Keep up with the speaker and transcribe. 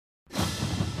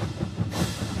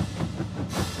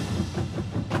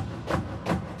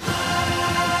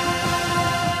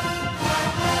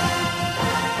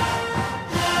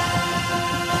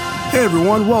Hey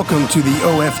everyone, welcome to the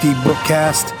OFD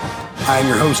Bookcast. I am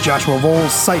your host, Joshua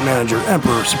Voles, site manager,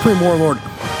 emperor, supreme warlord,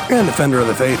 and defender of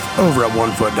the faith over at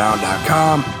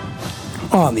onefootdown.com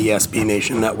on the SB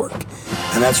Nation Network.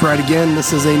 And that's right again,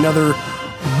 this is another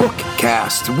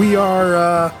bookcast. We are,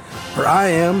 or I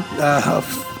am,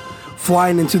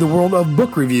 flying into the world of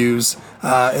book reviews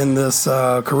in this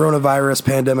coronavirus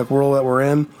pandemic world that we're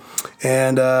in.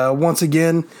 And once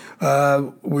again,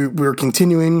 we're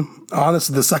continuing on. This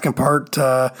is the second part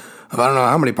of I don't know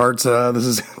how many parts this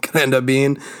is going to end up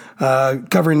being,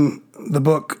 covering the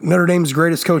book Notre Dame's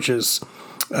Greatest Coaches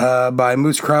by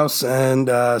Moose Krause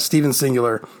and Steven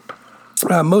Singular.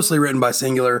 Mostly written by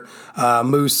Singular.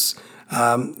 Moose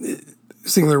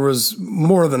Singular was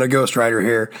more than a ghostwriter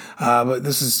here, but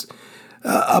this is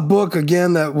a book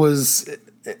again that was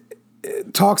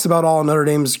talks about all Notre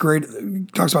Dame's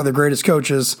talks about their greatest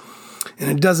coaches,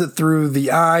 and it does it through the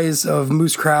eyes of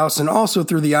Moose Krause and also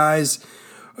through the eyes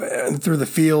and through the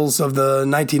feels of the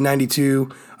 1992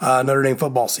 Notre Dame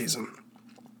football season.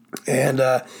 And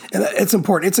it's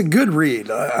important. It's a good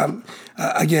read.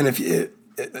 Again, if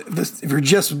you're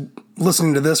just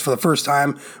listening to this for the first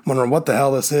time, wondering what the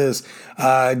hell this is,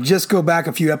 just go back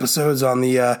a few episodes on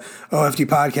the OFD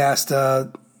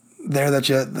podcast there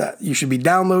that you should be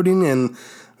downloading and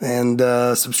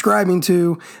subscribing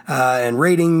to, and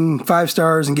rating 5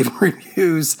 stars and giving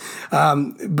reviews.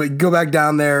 But go back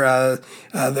down there.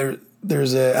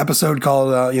 There's an episode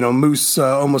called, Moose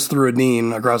almost threw a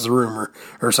Dean across the room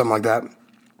or something like that.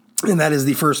 And that is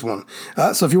the first one.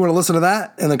 So if you want to listen to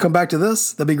that and then come back to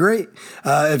this, that'd be great.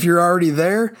 If you're already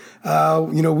there,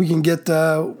 we can get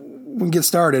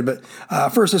started. But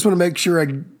first, I just want to make sure I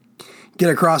get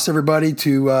across to everybody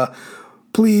to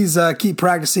please keep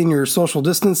practicing your social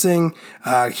distancing,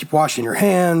 keep washing your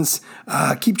hands,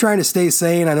 keep trying to stay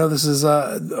sane. I know this is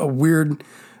a weird,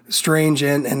 strange,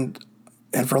 and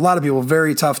for a lot of people,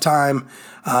 very tough time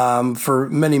for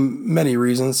many, many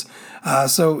reasons.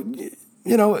 So,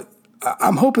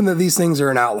 I'm hoping that these things are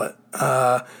an outlet.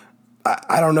 I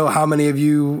don't know how many of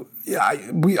you,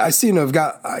 I seem to have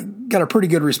got a pretty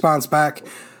good response back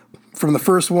from the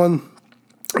first one.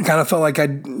 I kind of felt like I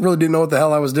really didn't know what the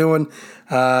hell I was doing.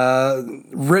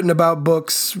 Written about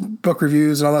books, book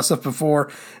reviews, and all that stuff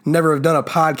before. Never have done a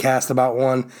podcast about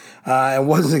one. And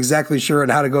wasn't exactly sure on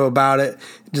how to go about it.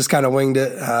 Just kind of winged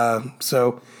it.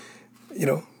 So,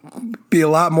 be a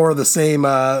lot more of the same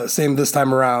this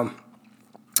time around.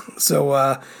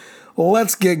 So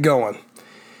let's get going.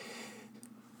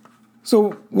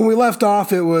 So when we left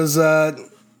off, it was... we're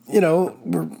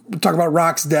talking about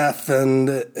Rock's death and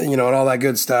all that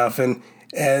good stuff. And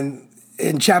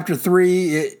in chapter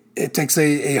 3, it takes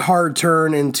a hard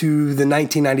turn into the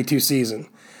 1992 season.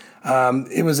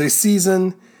 It was a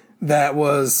season that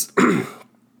was,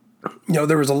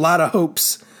 there was a lot of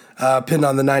hopes pinned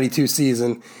on the 92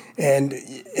 season. And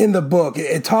in the book,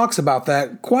 it talks about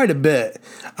that quite a bit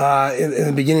in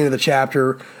the beginning of the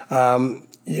chapter,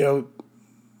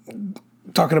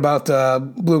 talking about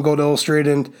Blue and Gold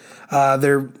Illustrated.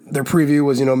 Their preview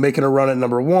was, making a run at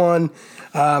number 1.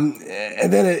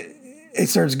 And then it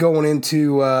starts going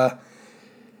into,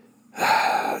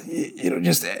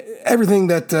 just everything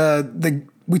that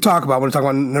we talk about when we talk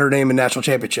about Notre Dame and national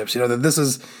championships. That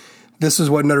this is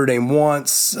what Notre Dame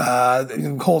wants.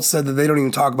 Holt said that they don't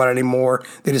even talk about it anymore.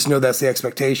 They just know that's the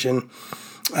expectation.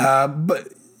 But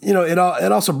it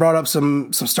also brought up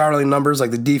some startling numbers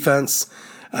like the defense.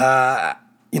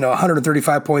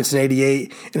 135 points in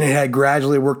 88, and it had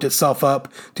gradually worked itself up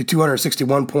to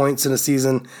 261 points in a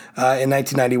season in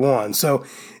 1991. So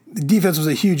the defense was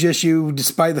a huge issue,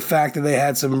 despite the fact that they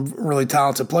had some really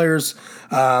talented players,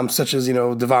 such as,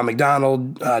 Devon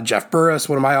McDonald, Jeff Burris,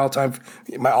 one of my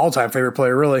all-time favorite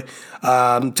player, really,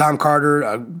 Tom Carter,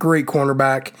 a great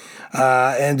cornerback,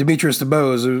 and Demetrius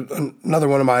DeBose, another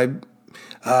one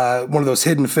of those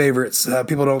hidden favorites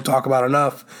people don't talk about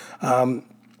enough.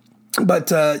 But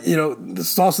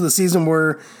this is also the season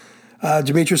where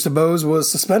Demetrius DeBose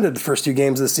was suspended the first 2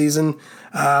 games of the season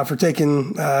for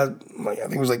taking, I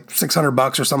think it was like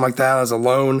 $600 or something like that as a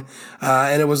loan.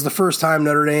 And it was the first time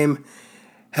Notre Dame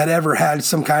had ever had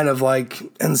some kind of like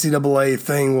NCAA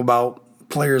thing about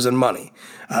players and money,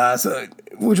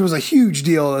 which was a huge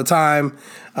deal at the time.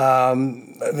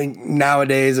 I think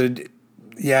nowadays, it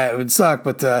would suck,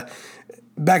 but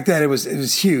back then it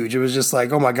was huge. It was just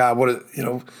like, oh my God,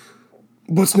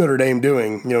 what's Notre Dame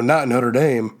doing? Not Notre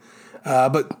Dame.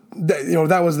 But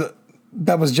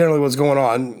that was generally what's going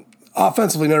on.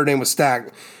 Offensively, Notre Dame was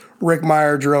stacked. Rick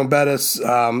Meyer, Jerome Bettis,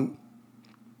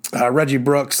 Reggie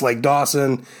Brooks, Lake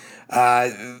Dawson,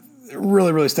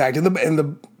 really, really stacked. And the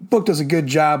book does a good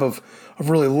job of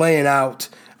really laying out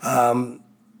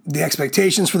the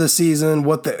expectations for the season,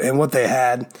 what they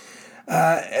had.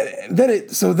 Then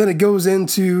it goes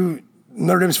into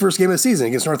Notre Dame's first game of the season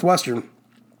against Northwestern,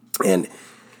 and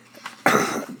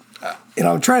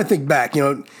I'm trying to think back.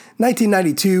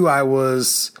 1992, I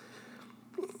was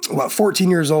 14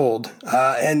 years old,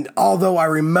 and although I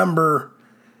remember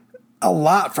a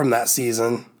lot from that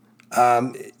season,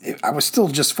 I was still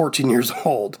just 14 years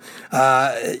old.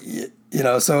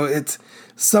 So it's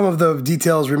some of the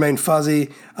details remain fuzzy.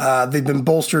 They've been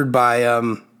bolstered by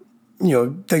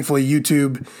thankfully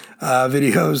YouTube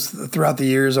videos throughout the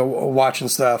years of watching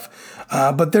stuff.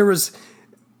 But there was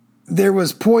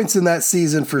points in that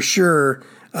season for sure.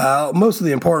 Most of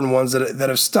the important ones that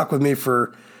have stuck with me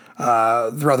for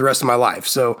throughout the rest of my life.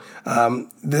 So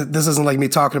this isn't like me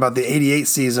talking about the '88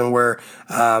 season where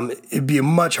it'd be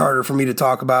much harder for me to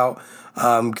talk about,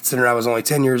 considering I was only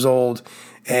 10 years old.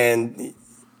 And,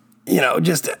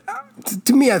 just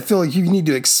to me, I feel like you need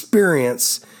to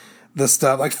experience the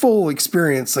stuff, like full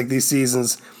experience, like these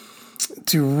seasons,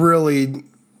 to really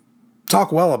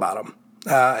talk well about them.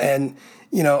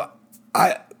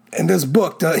 And this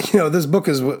book, this book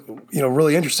is,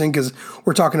 really interesting because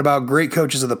we're talking about great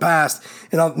coaches of the past,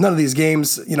 and none of these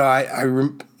games, I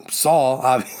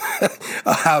saw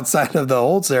outside of the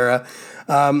Holtz era.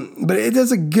 But it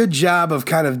does a good job of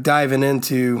kind of diving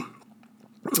into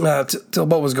to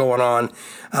what was going on.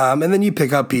 And then you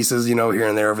pick up pieces, here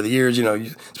and there over the years,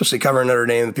 especially covering Notre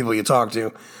Dame, the people you talk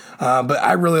to. But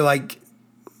I really like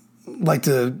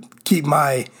to keep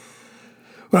when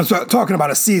I'm talking about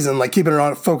a season, like keeping it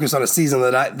on focus on a season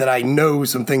that I know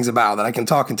some things about, that I can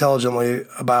talk intelligently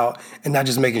about, and not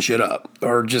just making shit up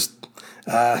or just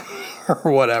or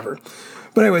whatever.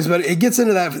 But it gets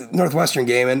into that Northwestern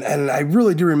game, and I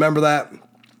really do remember that.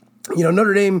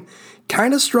 Notre Dame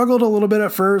kind of struggled a little bit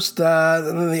at first, and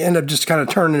then they end up just kind of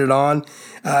turning it on,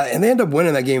 and they end up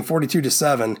winning that game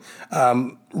 42-7.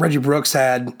 Reggie Brooks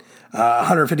had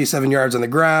 157 yards on the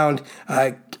ground,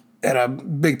 had a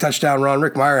big touchdown run.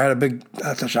 Rick Meyer had a big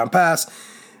touchdown pass.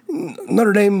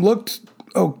 Notre Dame looked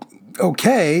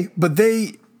okay, but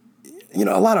they,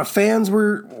 a lot of fans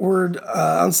were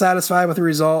unsatisfied with the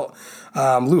result.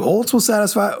 Lou Holtz was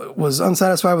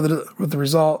unsatisfied with the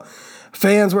result.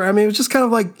 Fans were, it was just kind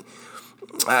of like,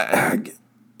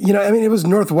 it was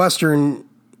Northwestern.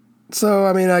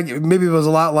 So, maybe it was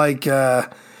a lot like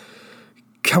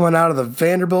coming out of the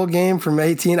Vanderbilt game from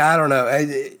 18. I don't know.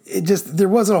 There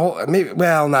wasn't a whole,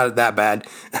 not that bad,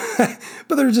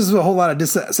 but there was just a whole lot of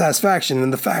dissatisfaction.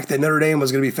 And the fact that Notre Dame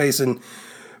was going to be facing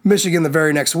Michigan the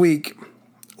very next week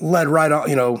led right on,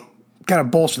 kind of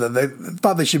bolstered that. They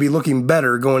thought they should be looking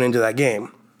better going into that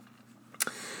game.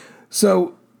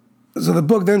 So the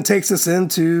book then takes us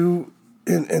into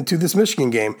this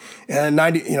Michigan game, and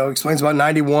explains about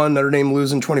 91, Notre Dame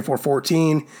losing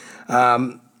 24-14.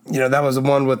 That was the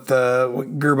one with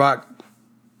Gerbach.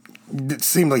 It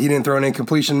seemed like he didn't throw an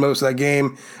incompletion most of that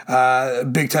game.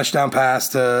 Big touchdown pass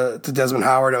to Desmond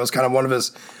Howard. That was kind of one of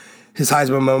his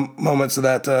Heisman moments of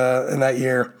that in that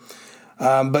year.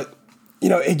 But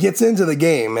it gets into the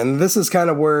game, and this is kind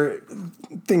of where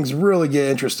things really get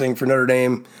interesting for Notre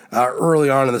Dame early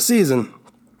on in the season.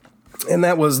 And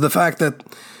that was the fact that,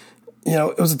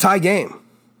 it was a tie game.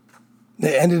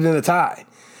 It ended in a tie.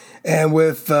 And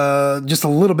with just a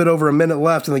little bit over a minute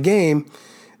left in the game,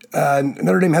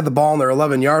 Notre Dame had the ball on their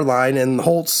 11-yard line, and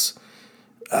Holtz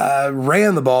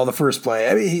ran the ball the first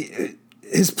play.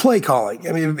 His play calling,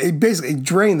 it basically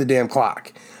drained the damn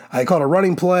clock. I called a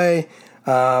running play,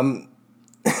 and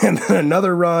then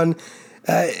another run.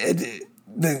 It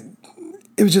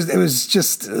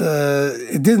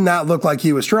did not look like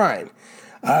he was trying.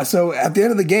 So at the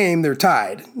end of the game, they're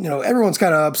tied. Everyone's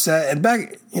kind of upset, and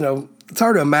back, it's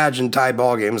hard to imagine tied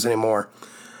ball games anymore.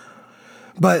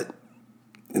 But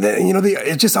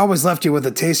it just always left you with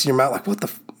a taste in your mouth, like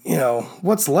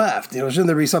what's left? Shouldn't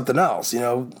there be something else?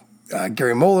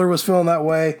 Gary Moeller was feeling that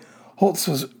way. Holtz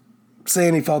was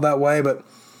saying he felt that way. But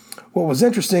what was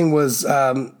interesting was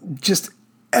just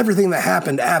everything that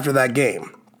happened after that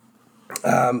game.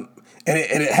 And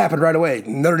it happened right away.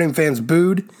 Notre Dame fans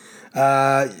booed.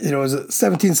 It was a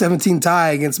 17-17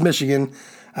 tie against Michigan.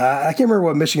 I can't remember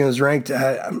what Michigan was ranked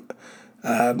at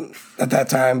that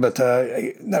time, but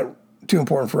not too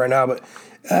important for right now. But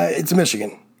it's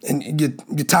Michigan, and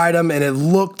you tied them, and it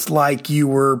looked like you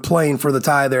were playing for the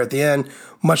tie there at the end,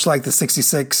 much like the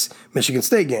 /66 Michigan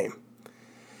State game.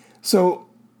 So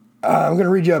I'm going to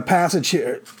read you a passage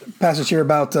here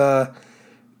about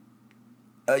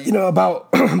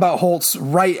about Holtz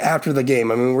right after the game.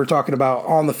 We're talking about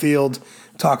on the field,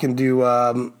 talking to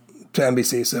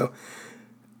NBC. So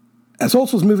As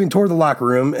Holtz was moving toward the locker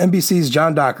room, NBC's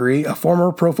John Dockery, a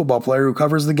former pro football player who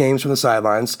covers the games from the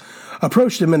sidelines,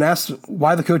 approached him and asked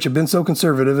why the coach had been so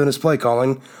conservative in his play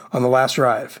calling on the last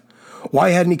drive. Why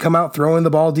hadn't he come out throwing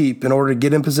the ball deep in order to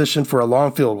get in position for a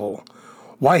long field goal?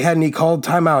 Why hadn't he called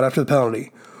timeout after the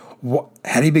penalty?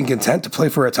 Had he been content to play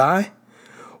for a tie?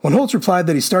 When Holtz replied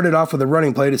that he started off with a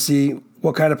running play to see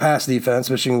what kind of pass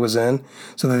defense Michigan was in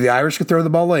so that the Irish could throw the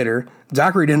ball later,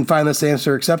 Dockery didn't find this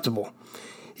answer acceptable.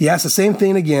 He asked the same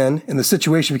thing again, and the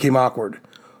situation became awkward.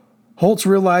 Holtz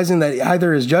realizing that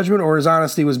either his judgment or his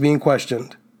honesty was being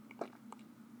questioned.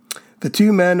 The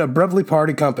two men abruptly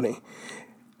parted company,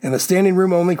 and the standing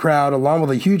room only crowd, along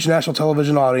with a huge national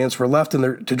television audience, were left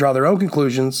to draw their own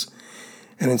conclusions.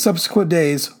 And in subsequent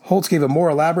days, Holtz gave a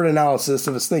more elaborate analysis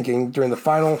of his thinking during the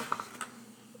final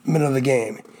minute of the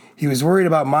game. He was worried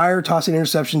about Meyer tossing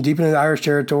interception deep into Irish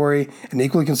territory and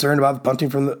equally concerned about punting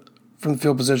from the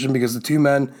field position because the two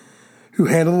men who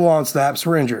handled the lawn snaps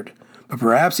were injured. But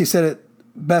perhaps he said it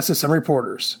best to some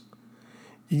reporters.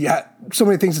 You got so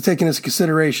many things to take into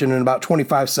consideration in about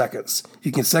 25 seconds.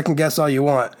 You can second guess all you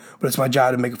want, but it's my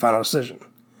job to make a final decision.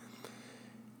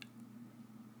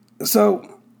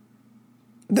 So,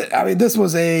 this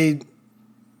was this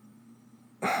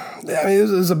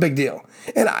was a big deal.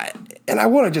 And I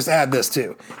want to just add this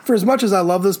too. For as much as I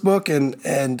love this book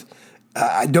and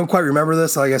I don't quite remember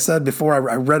this, like I said before,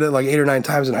 I read it like 8 or 9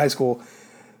 times in high school.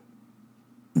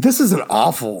 This is an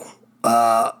awful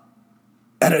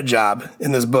edit job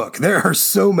in this book. There are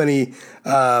so many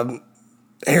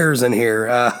errors in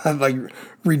here, like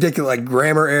ridiculous, like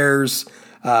grammar errors,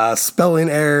 spelling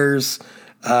errors,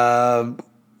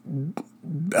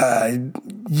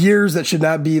 years that should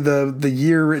not be the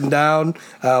year written down.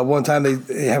 One time they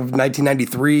have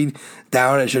 1993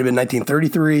 down. It should have been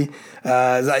 1933.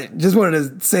 I just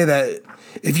wanted to say that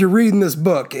if you're reading this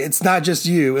book, it's not just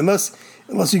you, unless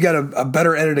you got a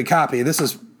better edited copy. This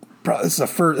is a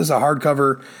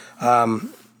hardcover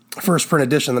first print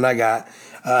edition that I got.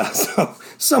 So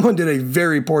someone did a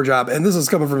very poor job, and this is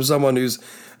coming from someone who's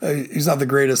not the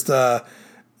greatest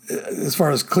as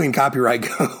far as clean copyright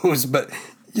goes. But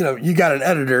you got an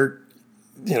editor.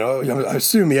 I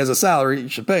assume he has a salary. You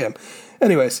should pay him.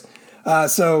 Anyways,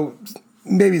 so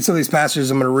maybe some of these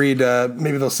passages I'm going to read,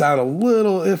 maybe they'll sound a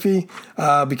little iffy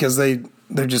because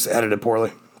they're just edited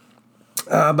poorly.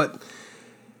 But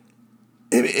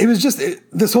it was just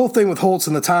this whole thing with Holtz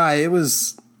and the tie. It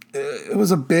was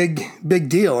a big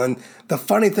deal. And the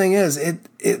funny thing is,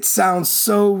 it sounds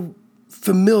so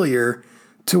familiar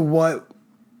to what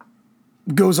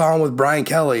goes on with Brian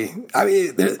Kelly. I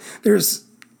mean, there's,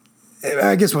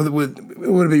 I guess it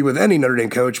would be with any Notre Dame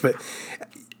coach, but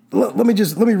let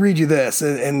me read you this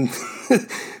and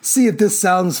see if this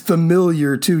sounds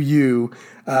familiar to you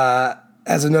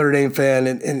as a Notre Dame fan,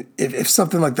 and if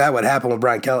something like that would happen with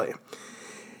Brian Kelly.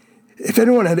 If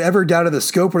anyone had ever doubted the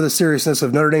scope or the seriousness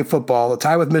of Notre Dame football, the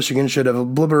tie with Michigan should have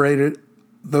obliterated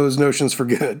those notions for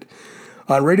good.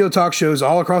 On radio talk shows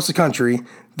all across the country,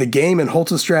 the game and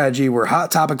Holtz's strategy were hot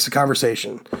topics of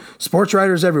conversation. Sports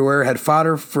writers everywhere had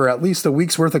fodder for at least a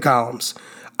week's worth of columns.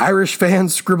 Irish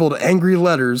fans scribbled angry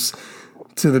letters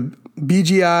to the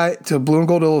BGI, to Blue and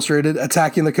Gold Illustrated,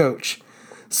 attacking the coach.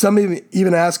 Some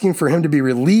even asking for him to be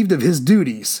relieved of his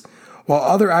duties, while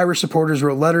other Irish supporters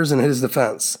wrote letters in his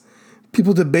defense.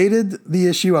 People debated the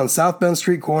issue on South Bend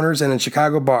street corners and in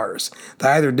Chicago bars. They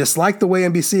either disliked the way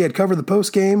NBC had covered the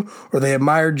postgame or they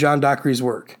admired John Dockery's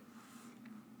work.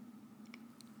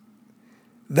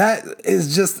 This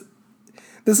is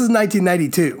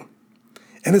 1992,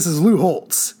 and this is Lou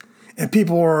Holtz, and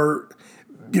people were,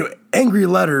 angry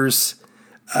letters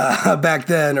back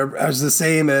then are the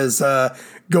same as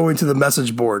going to the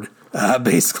message board.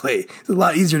 Basically, it's a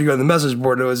lot easier to go to the message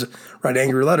board than it was write an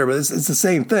angry letter, but it's the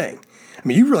same thing. I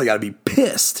mean, you really got to be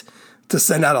pissed to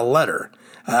send out a letter.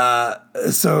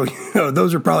 So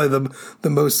those are probably the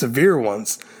most severe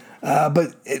ones.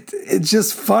 But it's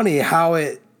just funny how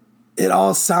it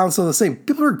all sounds so the same.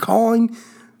 People are calling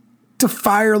to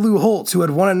fire Lou Holtz, who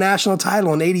had won a national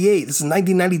title in '88. This is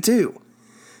 1992.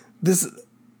 This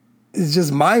is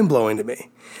just mind-blowing to me.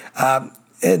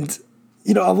 And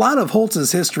a lot of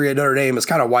Holtz's history at Notre Dame is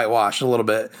kind of whitewashed a little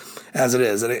bit as it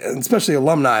is. And especially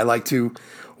alumni like to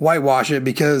whitewash it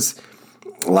because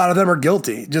a lot of them are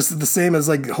guilty, just the same as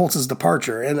like Holtz's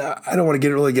departure. And I don't want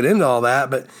to really get into all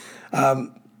that, but,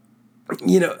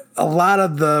 a lot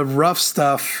of the rough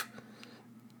stuff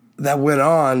that went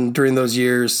on during those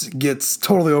years gets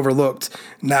totally overlooked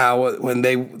now when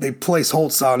they place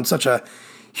Holtz on such a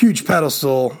huge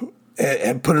pedestal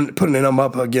and putting him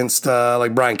up against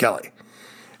like Brian Kelly.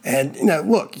 And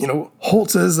look,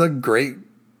 Holtz is a great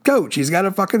coach. He's got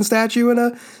a fucking statue and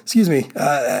a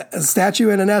statue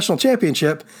and a national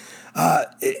championship.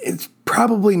 It's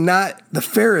probably not the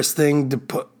fairest thing to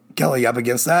put Kelly up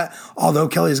against that, although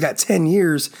Kelly's got 10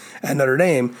 years at Notre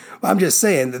Dame. I'm just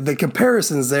saying the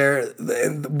comparisons there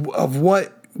of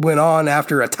what went on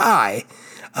after a tie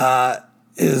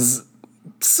is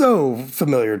so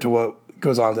familiar to what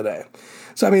goes on today.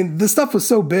 So, I mean, this stuff was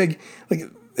so big. Like,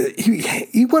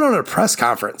 he went on a press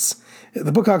conference.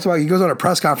 The book talks about he goes on a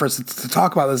press conference to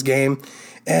talk about this game,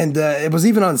 and it was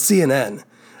even on CNN,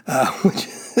 which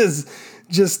is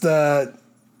just, oh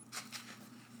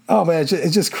man,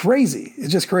 it's just crazy.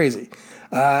 It's just crazy.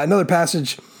 Another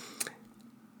passage.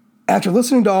 After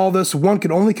listening to all this, one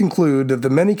can only conclude that the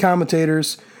many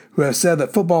commentators who have said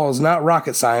that football is not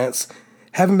rocket science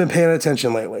haven't been paying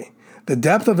attention lately. The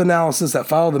depth of analysis that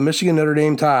followed the Michigan-Notre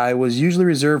Dame tie was usually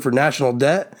reserved for national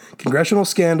debt, congressional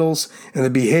scandals, and the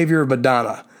behavior of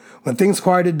Madonna. When things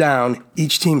quieted down,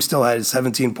 each team still had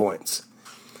 17 points.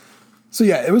 So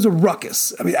yeah, it was a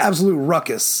ruckus. I mean, absolute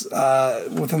ruckus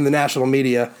within the national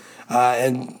media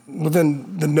and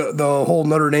within the whole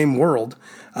Notre Dame world,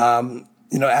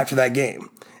 after that game.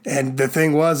 And the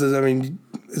thing was, I mean,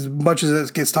 as much as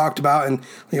it gets talked about, and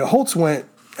Holtz went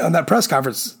on that press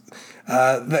conference,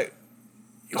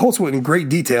 Holtz went in great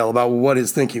detail about what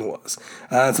his thinking was.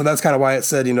 So that's kind of why it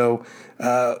said,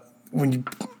 when you,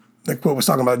 like what was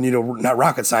talking about, not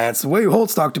rocket science. The way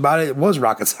Holtz talked about it, it was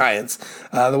rocket science.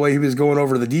 The way he was going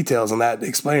over the details and that,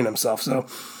 explaining himself. So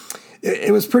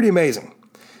it was pretty amazing.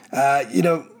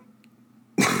 The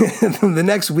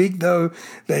next week, though,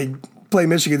 they play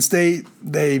Michigan State.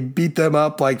 They beat them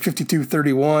up like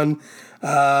 52-31.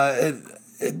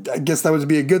 I guess that would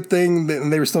be a good thing.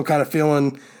 And they were still kind of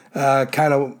feeling a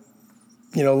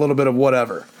little bit of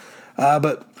whatever.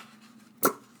 But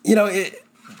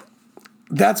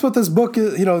that's what this book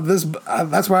is.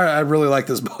 That's why I really like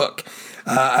this book.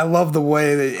 I love the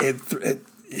way that it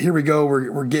here we go.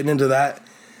 We're getting into that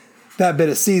bit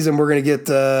of season. We're going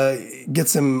to get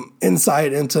some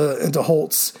insight into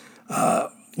Holtz,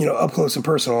 up close and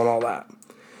personal and all that.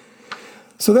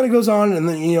 So then it goes on, and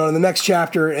then in the next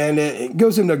chapter, and it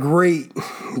goes into great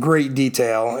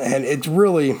detail, and it's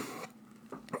really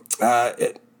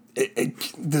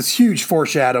this huge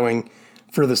foreshadowing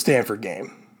for the Stanford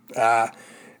game.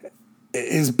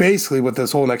 Is basically what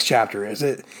this whole next chapter is.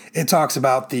 It talks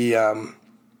about the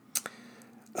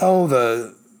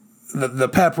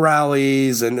pep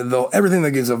rallies and everything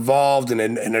that gets involved in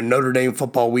a Notre Dame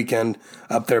football weekend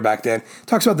up there back then. It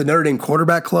talks about the Notre Dame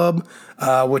Quarterback Club,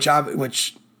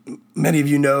 which many of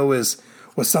you know was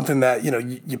something that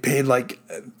you paid, like,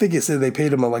 I think you said they paid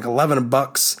them like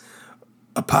 $11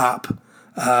 a pop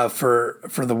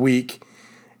for the week.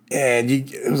 And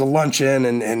it was a luncheon,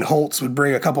 and Holtz would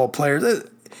bring a couple of players, and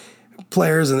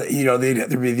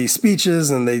there'd be these speeches,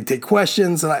 and they'd take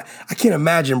questions, and I can't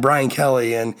imagine Brian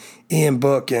Kelly and Ian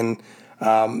Book and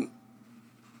I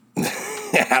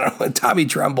don't know, Tommy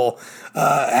Tremble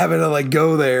having to like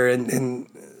go there and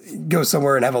go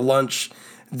somewhere and have a lunch,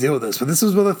 deal with this. But this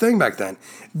was the thing back then.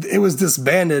 It was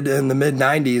disbanded in the mid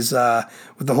 '90s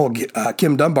with the whole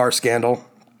Kim Dunbar scandal.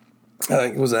 I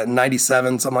think it was at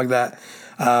 '97, something like that.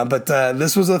 But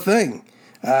this was a thing,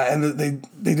 and they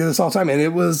do this all the time, and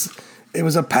it was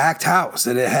a packed house,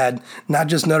 and it had not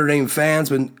just Notre Dame fans,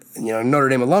 but Notre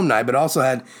Dame alumni, but also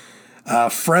had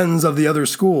friends of the other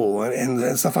school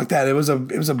and stuff like that. It was a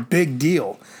big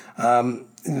deal.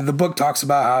 The book talks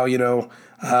about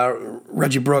how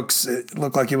Reggie Brooks, it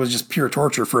looked like it was just pure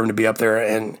torture for him to be up there,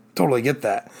 and totally get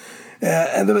that.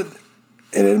 And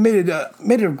it made it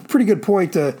a pretty good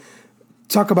point to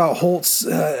talk about Holtz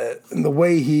and the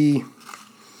way he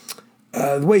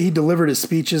delivered his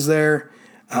speeches there,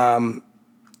 and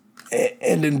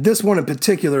in this one in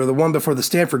particular, the one before the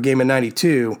Stanford game in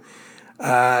 '92,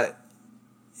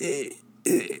 it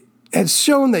had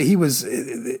shown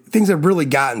that things had really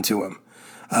gotten to him.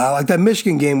 Like that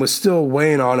Michigan game was still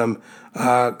weighing on him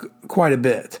quite a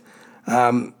bit.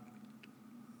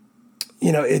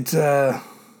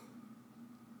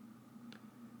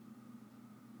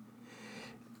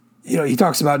 He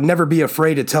talks about never be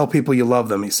afraid to tell people you love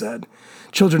them, he said.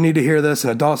 Children need to hear this,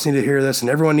 and adults need to hear this, and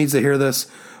everyone needs to hear this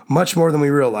much more than we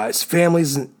realize.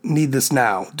 Families need this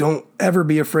now. Don't ever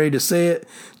be afraid to say it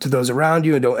to those around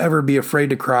you, and don't ever be afraid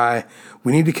to cry.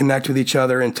 We need to connect with each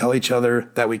other and tell each other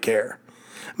that we care.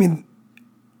 I mean,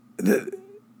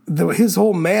 his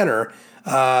whole manner,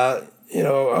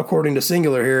 according to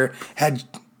Singular here, had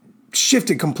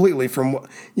shifted completely from,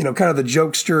 kind of the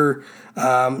jokester,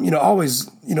 always,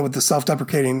 with the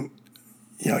self-deprecating,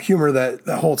 humor that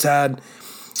Holtz had,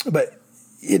 but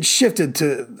it shifted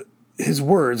to his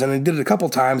words, and he did it a couple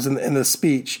times in this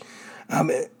speech.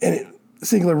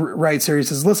 Singular writes here, he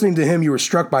says, listening to him, you were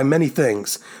struck by many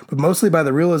things, but mostly by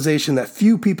the realization that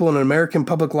few people in American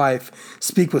public life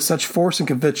speak with such force and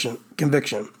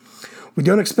conviction. We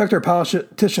don't expect our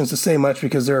politicians to say much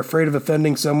because they're afraid of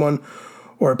offending someone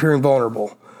or appearing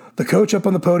vulnerable. The coach up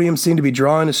on the podium seemed to be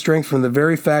drawing his strength from the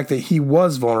very fact that he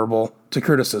was vulnerable to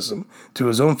criticism, to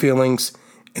his own feelings,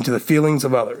 and to the feelings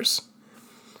of others.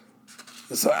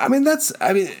 So,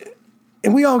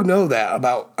 and we all know that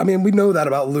we know that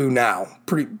about Lou now.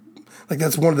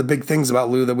 That's one of the big things about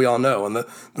Lou that we all know, and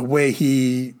the way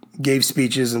he gave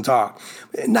speeches and talked.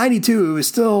 In 92, it was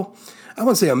still, I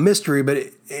wouldn't say a mystery, but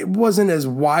it wasn't as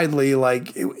widely,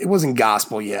 it wasn't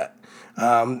gospel yet.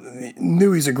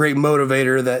 Knew he's a great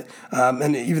motivator that,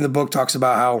 and even the book talks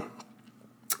about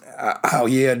how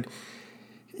he had,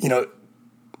 it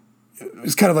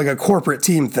was kind of like a corporate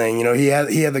team thing. He had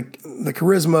the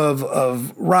charisma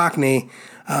of Rockne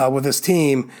with his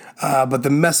team, but the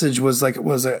message was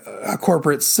a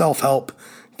corporate self-help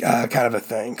kind of a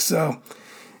thing. So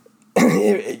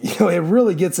it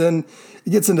really gets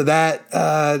into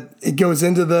that. It goes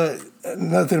into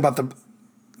another thing about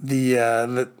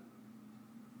the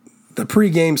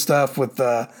pregame stuff with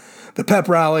the pep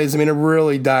rallies. It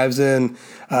really dives in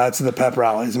to the pep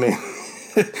rallies.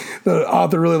 The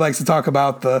author really likes to talk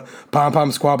about the Pom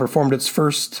Pom Squad performed its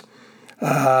first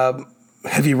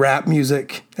heavy rap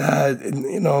music,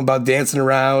 about dancing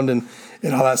around and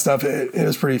all that stuff. It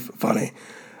was pretty funny.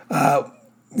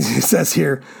 It says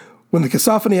here, when the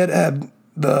cacophony had ebbed,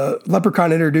 the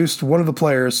Leprechaun introduced one of the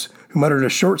players who muttered a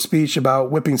short speech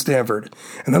about whipping Stanford.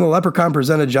 And then the Leprechaun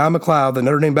presented John McLeod, the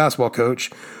Notre Dame basketball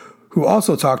coach, who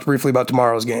also talked briefly about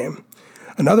tomorrow's game.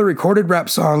 Another recorded rap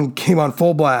song came on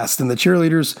full blast, and the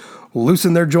cheerleaders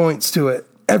loosened their joints to it,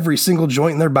 every single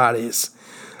joint in their bodies.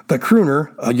 The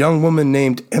crooner, a young woman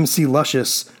named MC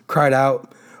Luscious, cried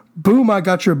out, "Boom, I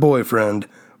got your boyfriend.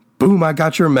 Boom, I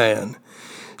got your man."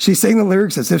 She sang the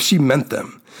lyrics as if she meant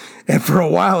them, and for a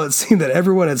while it seemed that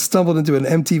everyone had stumbled into an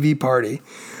MTV party.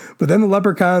 But then the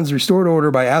Leprechauns restored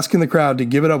order by asking the crowd to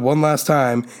give it up one last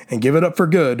time and give it up for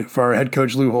good for our head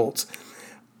coach Lou Holtz.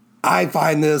 I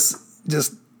find this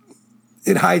just,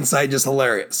 in hindsight, just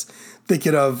hilarious.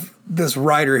 Thinking of this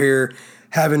writer here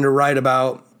having to write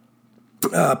about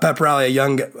pep rally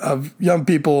of young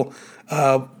people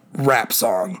rap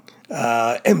song,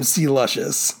 MC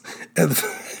Luscious, and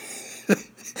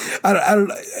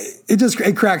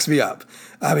it cracks me up.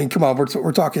 Come on,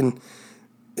 we're talking,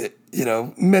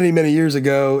 many years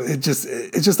ago. It's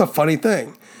just a funny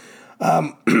thing.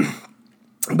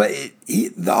 But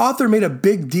the author made a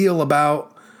big deal about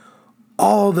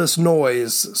all this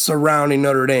noise surrounding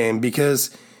Notre Dame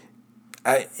because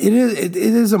it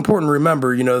is important to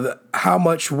remember, how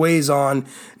much weighs on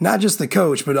not just the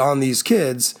coach but on these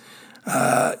kids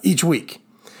each week.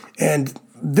 And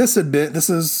this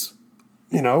was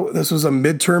a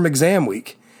midterm exam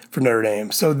week for Notre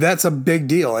Dame, so that's a big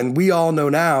deal. And we all know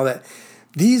now that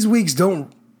these weeks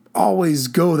don't always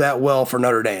go that well for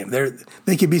Notre Dame.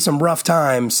 They could be some rough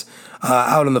times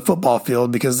out on the football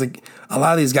field because a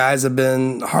lot of these guys have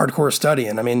been hardcore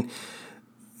studying.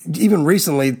 Even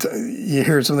recently, you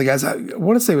hear some of the guys, I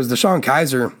want to say it was Deshaun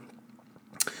Kaiser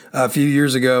a few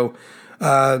years ago,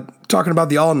 talking about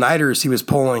the all-nighters he was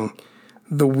pulling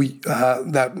the week,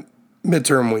 that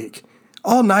midterm week.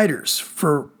 All-nighters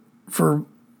for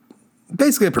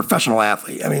basically a professional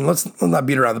athlete. Let's not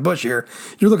beat around the bush here.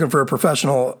 You're looking for a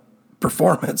professional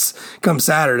performance come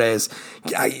Saturdays.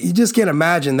 You just can't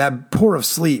imagine that poor of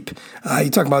sleep. You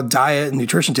talk about diet and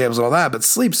nutrition tables and all that, but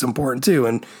sleep's important too.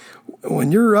 And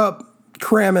when you're up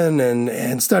cramming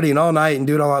and studying all night and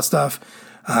doing all that stuff,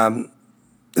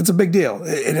 it's a big deal.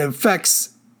 It affects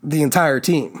the entire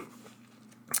team.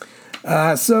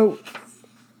 I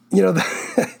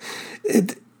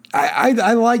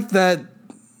like that.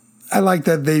 I like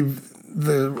that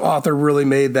the author really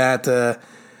made that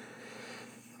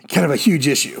kind of a huge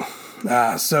issue.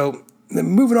 So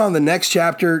moving on to the next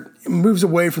chapter, it moves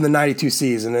away from the 92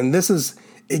 season. And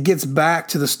it gets back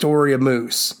to the story of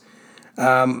Moose.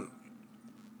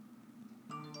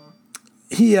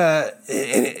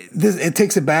 It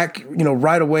takes it back,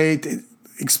 right away to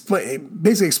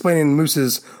basically explaining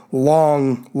Moose's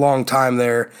long time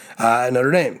there at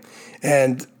Notre Dame.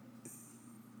 And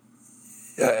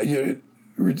okay,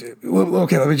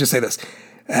 let me just say this.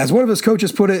 As one of his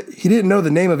coaches put it, he didn't know the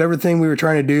name of everything we were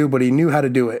trying to do, but he knew how to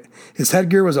do it. His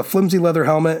headgear was a flimsy leather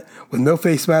helmet with no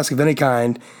face mask of any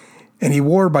kind, and he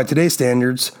wore, by today's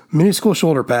standards, minuscule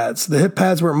shoulder pads. The hip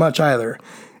pads weren't much either.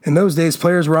 In those days,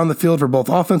 players were on the field for both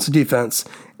offense and defense,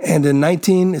 And in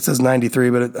it says 93,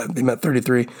 but they meant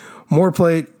 33.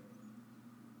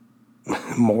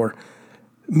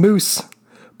 Moose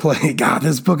played, God,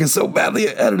 this book is so badly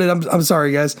edited. I'm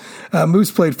sorry, guys.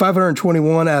 Moose played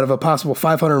 521 out of a possible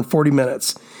 540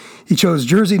 minutes. He chose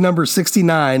jersey number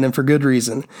 69, and for good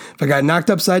reason. If I got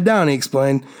knocked upside down, he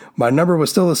explained, my number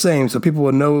was still the same, so people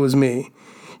would know it was me.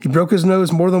 He broke his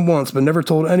nose more than once, but never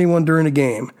told anyone during the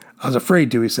game. I was afraid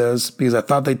to, he says, because I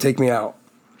thought they'd take me out.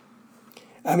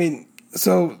 I mean,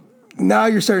 so now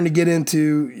you're starting to get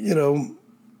into,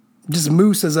 just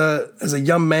Moose as a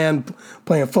young man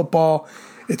playing football.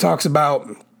 It talks about,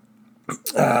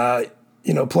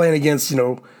 playing against,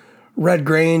 Red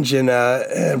Grange and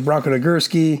Bronco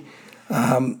Nagurski.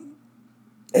 And,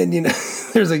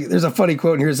 there's a funny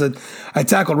quote in here. It said, I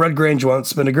tackled Red Grange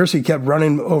once, but Nagurski kept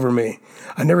running over me.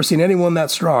 I'd never seen anyone that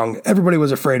strong. Everybody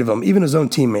was afraid of him, even his own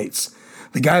teammates.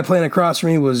 The guy playing across from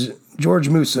me was George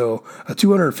Musso, a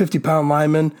 250-pound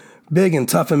lineman, big and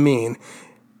tough and mean.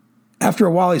 After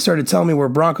a while, he started telling me where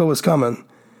Bronco was coming.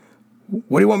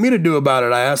 What do you want me to do about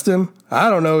it? I asked him. I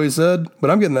don't know, he said, but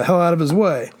I'm getting the hell out of his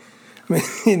way. I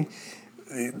mean,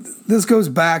 this goes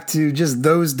back to just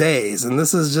those days, and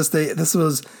this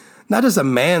was not just a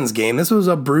man's game. This was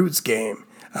a brute's game,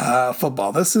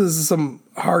 football. This is some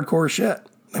hardcore shit.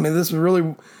 I mean, this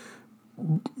was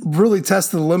really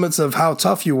tested the limits of how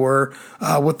tough you were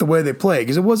with the way they played.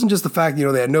 Because it wasn't just the fact, they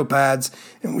had no pads,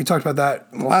 and we talked about that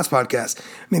in the last podcast.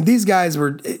 I mean, these guys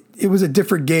it was a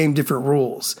different game, different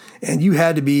rules, and you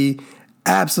had to be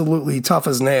absolutely tough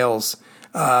as nails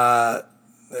to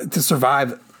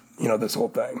survive, this whole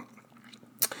thing.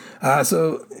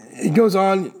 So it goes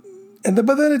on,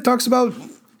 but then it talks about,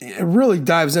 it really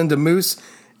dives into Moose.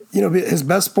 His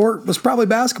best sport was probably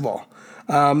basketball.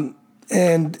 And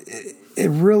it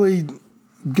really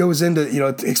goes into,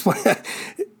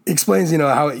 explains,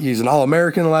 how he's an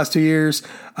All-American in the last 2 years.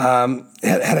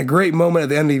 Had a great moment at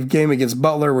the end of the game against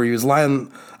Butler where he was lying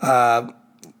flat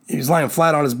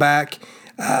on his back.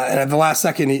 And at the last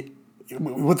second,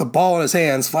 with the ball in his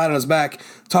hands, flat on his back,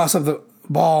 tossed up the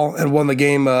ball and won the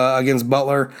game against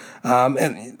Butler.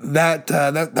 And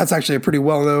that's actually a pretty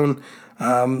well-known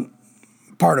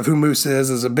part of who Moose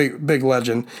is a big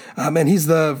legend. And he's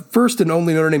the first and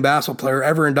only Notre Dame basketball player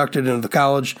ever inducted into the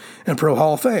College and Pro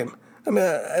Hall of Fame. I mean,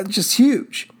 it's just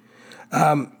huge.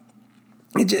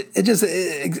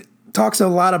 It talks a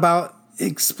lot about,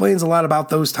 explains a lot about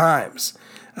those times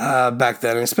back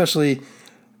then, and especially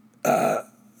a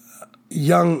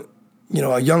young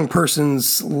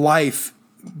person's life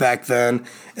back then,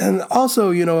 and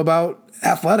also, about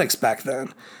athletics back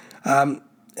then.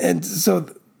 And so,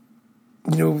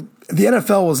 the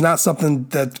NFL was not something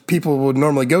that people would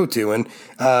normally go to. And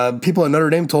people at Notre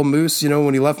Dame told Moose,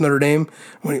 when he left Notre Dame,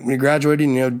 when he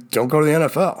graduated, don't go to the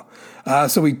NFL.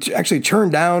 So he actually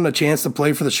turned down a chance to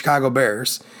play for the Chicago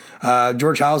Bears.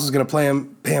 George House was going to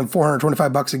pay him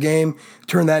 $425 a game,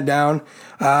 turned that down.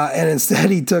 And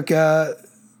instead he took a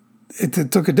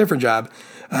different job.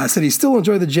 Said he still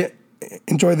enjoyed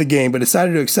the game, but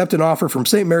decided to accept an offer from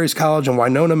St. Mary's College in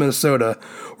Winona, Minnesota,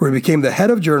 where he became the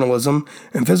head of journalism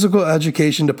and physical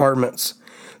education departments,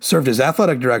 served as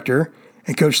athletic director,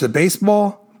 and coached the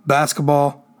baseball,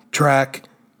 basketball, track,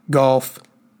 golf,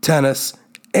 tennis,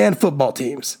 and football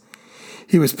teams.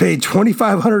 He was paid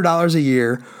 $2,500 a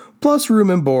year, plus room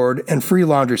and board and free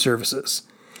laundry services.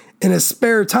 In his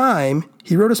spare time,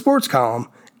 he wrote a sports column,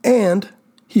 and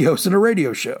he hosted a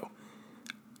radio show.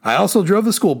 I also drove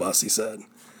the school bus, he said.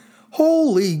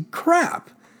 Holy crap.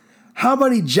 How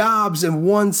many jobs in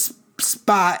one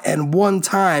spot and one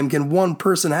time can one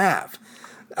person have?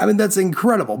 I mean, that's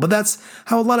incredible. But that's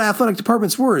how a lot of athletic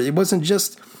departments were. It wasn't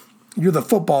just you're the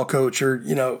football coach or,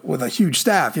 with a huge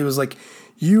staff. It was like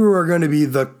you are going to be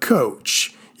the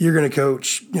coach. You're going to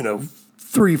coach,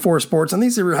 3-4 sports. And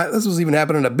this was even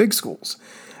happening at big schools.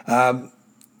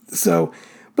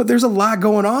 But there's a lot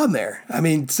going on there. I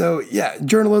mean, so yeah,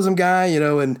 journalism guy,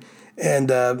 and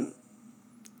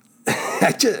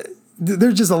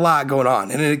there's just a lot going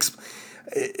on, and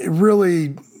it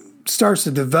really starts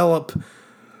to develop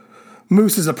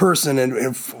Moose as a person,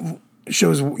 and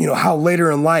shows how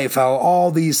later in life how all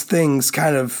these things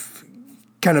kind of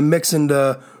mix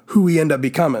into who he ended up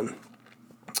becoming.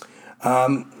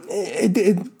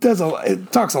 It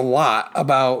talks a lot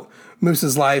about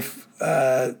Moose's life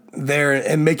there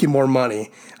and making more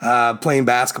money playing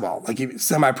basketball, like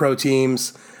semi-pro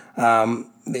teams.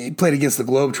 He played against the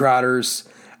Globetrotters,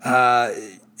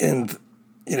 and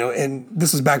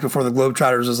this was back before the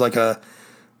Globetrotters was like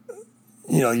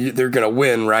they're gonna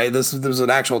win, right? There was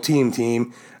an actual team.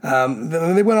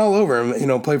 They went all over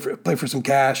him, play for some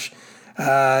cash.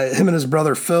 Him and his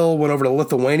brother Phil went over to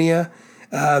Lithuania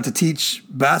to teach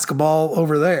basketball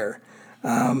over there.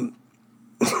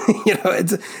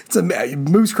 It's a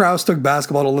Moose Krause took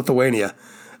basketball to Lithuania.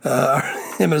 Him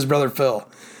and his brother Phil.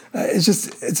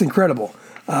 It's incredible.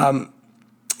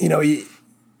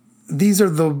 These are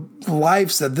the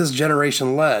lives that this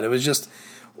generation led. It was just,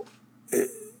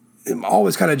 I'm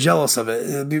always kind of jealous of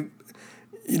it.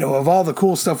 Of all the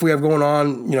cool stuff we have going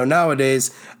on,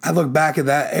 nowadays, I look back at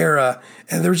that era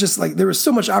and there was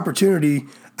so much opportunity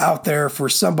out there for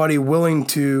somebody willing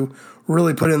to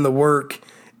really put in the work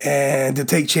and to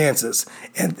take chances.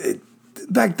 And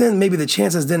back then, maybe the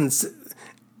chances didn't,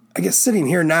 I guess sitting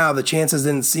here now, the chances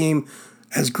didn't seem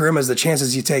as grim as the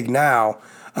chances you take now.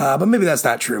 But maybe that's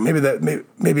not true. Maybe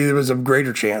there was a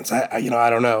greater chance. I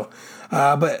don't know.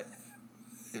 But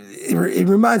it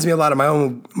reminds me a lot of my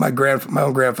own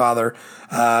grandfather.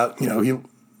 I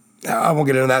won't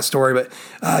get into that story, but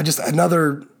just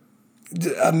another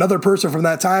person from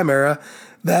that time era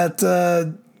that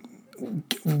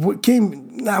came.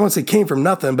 I won't say came from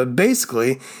nothing, but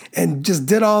basically, and just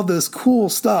did all this cool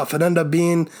stuff and ended up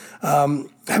being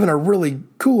having a really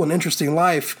cool and interesting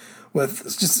life with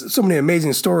just so many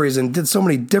amazing stories and did so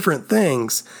many different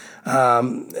things.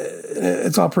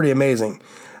 It's all pretty amazing.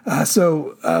 It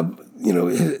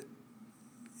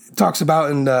talks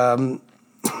about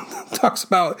talks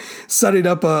about setting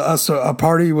up a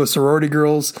party with sorority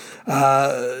girls,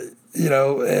 and he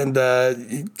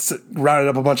rounded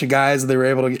up a bunch of guys and they were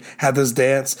able to have this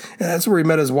dance. And that's where he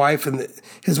met his wife, and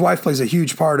his wife plays a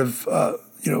huge part of,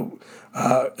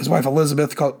 his wife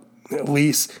Elizabeth, called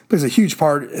Lise, plays a huge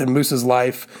part in Moose's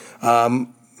life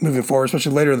moving forward,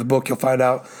 especially later in the book. You'll find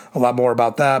out a lot more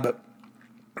about that. But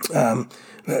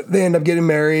they end up getting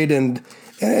married, and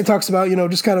it talks about,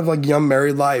 just kind of like young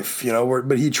married life,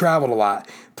 but he traveled a lot,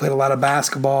 played a lot of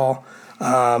basketball,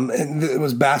 and it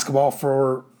was basketball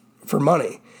for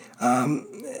money.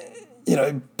 He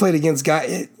played against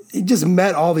guys. He just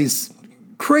met all these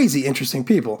crazy, interesting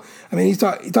people. I mean, he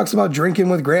talks about drinking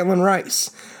with Grantland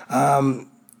Rice.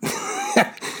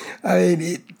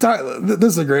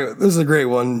 This is a great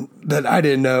one that I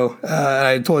didn't know.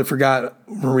 I totally forgot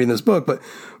when reading this book, but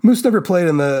Moose never played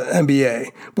in the NBA,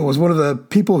 but was one of the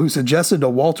people who suggested to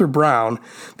Walter Brown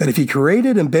that if he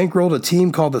created and bankrolled a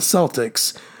team called the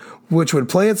Celtics, which would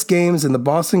play its games in the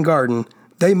Boston Garden,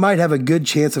 they might have a good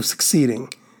chance of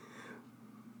succeeding.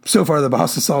 So far, the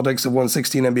Boston Celtics have won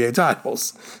 16 NBA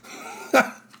titles.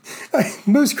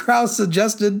 Moose Krause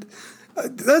suggested,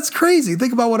 that's crazy.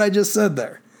 Think about what I just said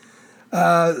there.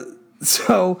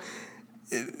 So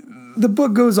the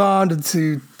book goes on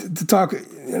to talk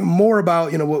more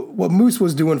about, what Moose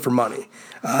was doing for money.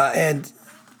 And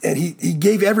he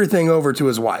gave everything over to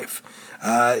his wife.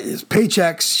 His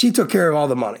paychecks, she took care of all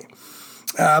the money.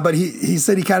 But he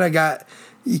said he kind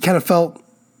of felt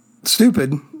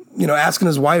stupid, asking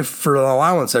his wife for an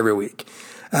allowance every week.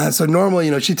 So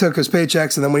normally, she took his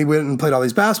paychecks, and then when he went and played all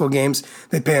these basketball games,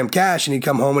 they'd pay him cash, and he'd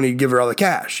come home and he'd give her all the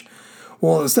cash.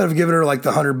 Well, instead of giving her like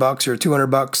the $100 or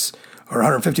 $200 or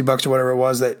 $150 or whatever it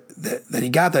was that he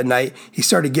got that night, he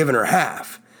started giving her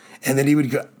half, and then he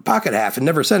would pocket half and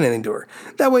never send anything to her.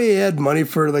 That way, he had money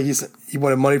for, like he said, he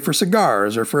wanted money for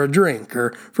cigars or for a drink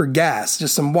or for gas,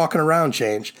 just some walking around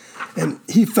change, and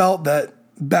he felt that.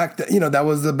 That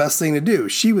was the best thing to do.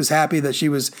 She was happy that she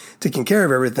was taking care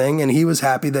of everything, and he was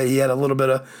happy that he had a little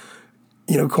bit of,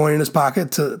 coin in his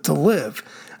pocket to live.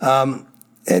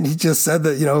 And he just said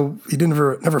that, he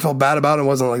never felt bad about it and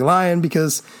wasn't like lying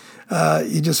because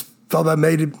he just felt that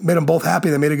made them both happy.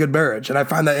 They made a good marriage. And I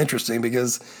find that interesting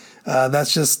because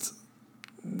that's just,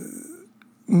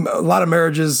 a lot of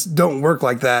marriages don't work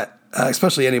like that,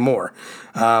 especially anymore.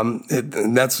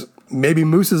 And that's, maybe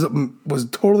Moose was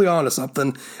totally onto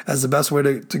something as the best way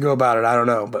to go about it. I don't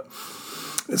know. But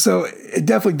so it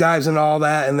definitely dives into all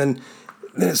that. And then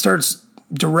it starts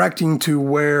directing to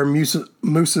where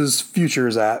Moose's future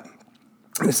is at.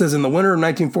 And it says, in the winter of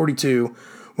 1942,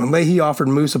 when Leahy offered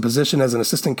Moose a position as an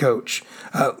assistant coach,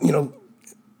 Notre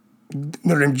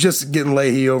Dame just getting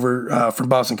Leahy over from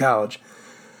Boston College,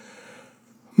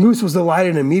 Moose was delighted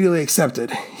and immediately accepted.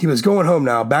 He was going home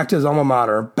now, back to his alma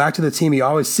mater, back to the team he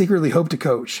always secretly hoped to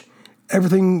coach.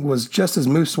 Everything was just as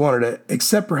Moose wanted it,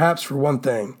 except perhaps for one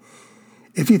thing.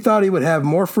 If he thought he would have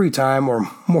more free time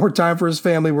or more time for his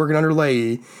family working under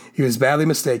Leahy, he was badly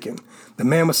mistaken. The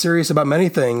man was serious about many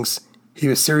things. He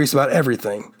was serious about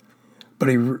everything. But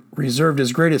he reserved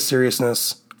his greatest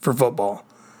seriousness for football.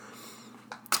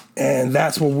 And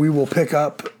that's what we will pick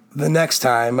up the next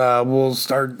time. We'll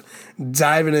start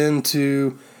diving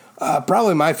into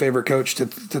probably my favorite coach to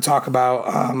talk about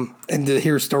and to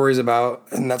hear stories about,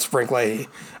 and that's Frank Leahy,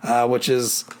 which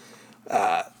is,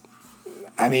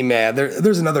 man,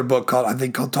 there's another book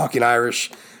called Talking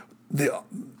Irish. The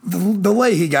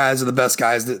Leahy guys are the best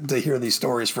guys to hear these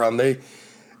stories from.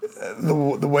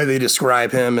 The way they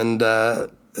describe him and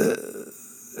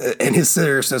his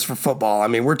seriousness for football. I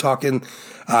mean, we're talking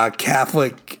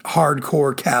Catholic,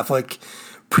 hardcore Catholic,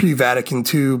 pre-Vatican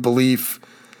II belief,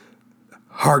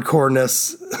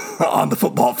 hardcoreness on the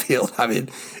football field. I mean,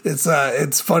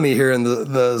 it's funny hearing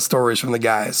the stories from the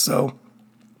guys. So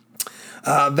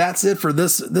that's it for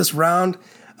this round.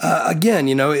 Again,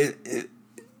 it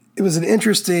was an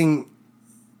interesting.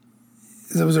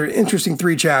 There was an interesting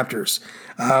 3 chapters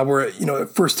where it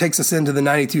first takes us into the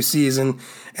 '92 season,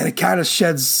 and it kind of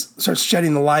starts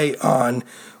shedding the light on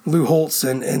Lou Holtz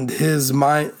and his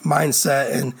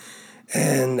mindset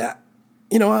and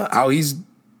how he's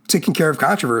taking care of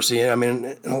controversy. I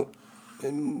mean, in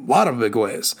a lot of big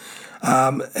ways,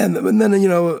 and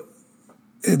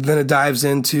then it dives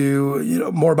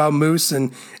into more about Moose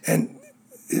and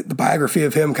the biography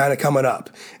of him kind of coming up.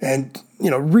 And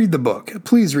read the book.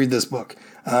 Please read this book.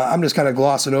 I'm just kind of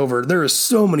glossing over. There are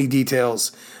so many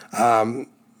details about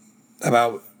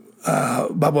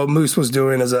what Moose was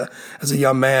doing as a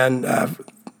young man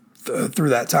through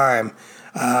that time.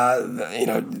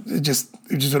 It just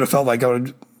would have felt like I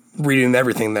would reading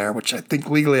everything there, which I think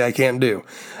legally I can't do.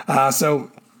 This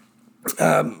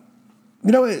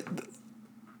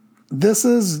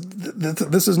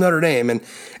is Notre Dame, and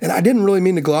I didn't really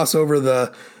mean to gloss over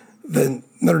the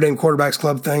Notre Dame Quarterbacks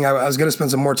Club thing. I was going to spend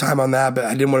some more time on that, but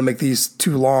I didn't want to make these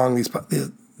too long. These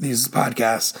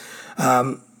podcasts.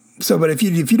 But if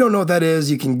you don't know what that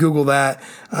is, you can Google that.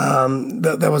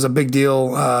 That was a big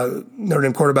deal. Notre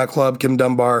Dame Quarterback Club, Kim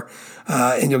Dunbar,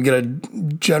 and you'll get a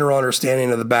general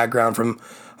understanding of the background from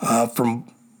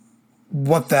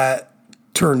what that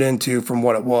turned into from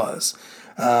what it was.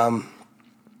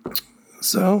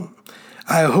 So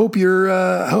I hope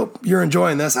you're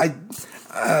enjoying this.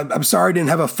 I'm sorry I didn't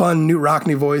have a fun Newt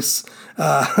Rockne voice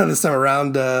this time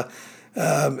around, and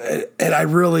I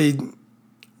wasn't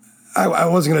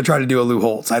going to try to do a Lou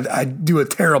Holtz. I do a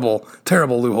terrible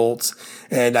Lou Holtz,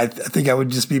 and I think I would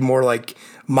just be more like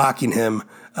mocking him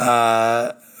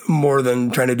more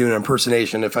than trying to do an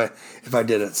impersonation if I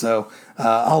did it. So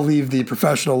I'll leave the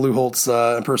professional Lou Holtz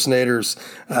impersonators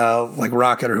like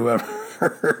Rocket or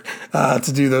whoever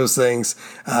to do those things,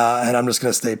 and I'm just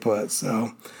going to stay put.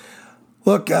 So.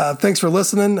 Look, thanks for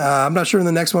listening. I'm not sure when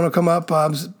the next one will come up.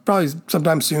 Probably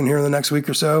sometime soon here in the next week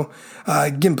or so.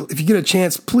 Again, if you get a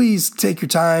chance, please take your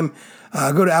time.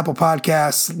 Go to Apple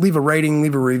Podcasts, leave a rating,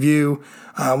 leave a review.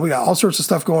 We got all sorts of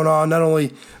stuff going on. Not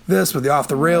only this, but the Off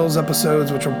the Rails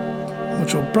episodes, which will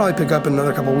probably pick up in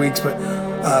another couple of weeks. But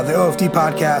the OFD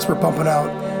podcast, we're pumping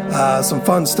out some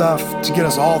fun stuff to get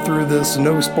us all through this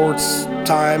no sports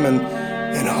time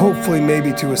and hopefully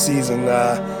maybe to a season.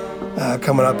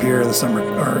 Coming up here in the summer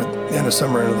or end of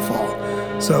summer into the fall.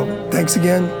 So thanks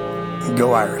again.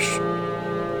 Go Irish.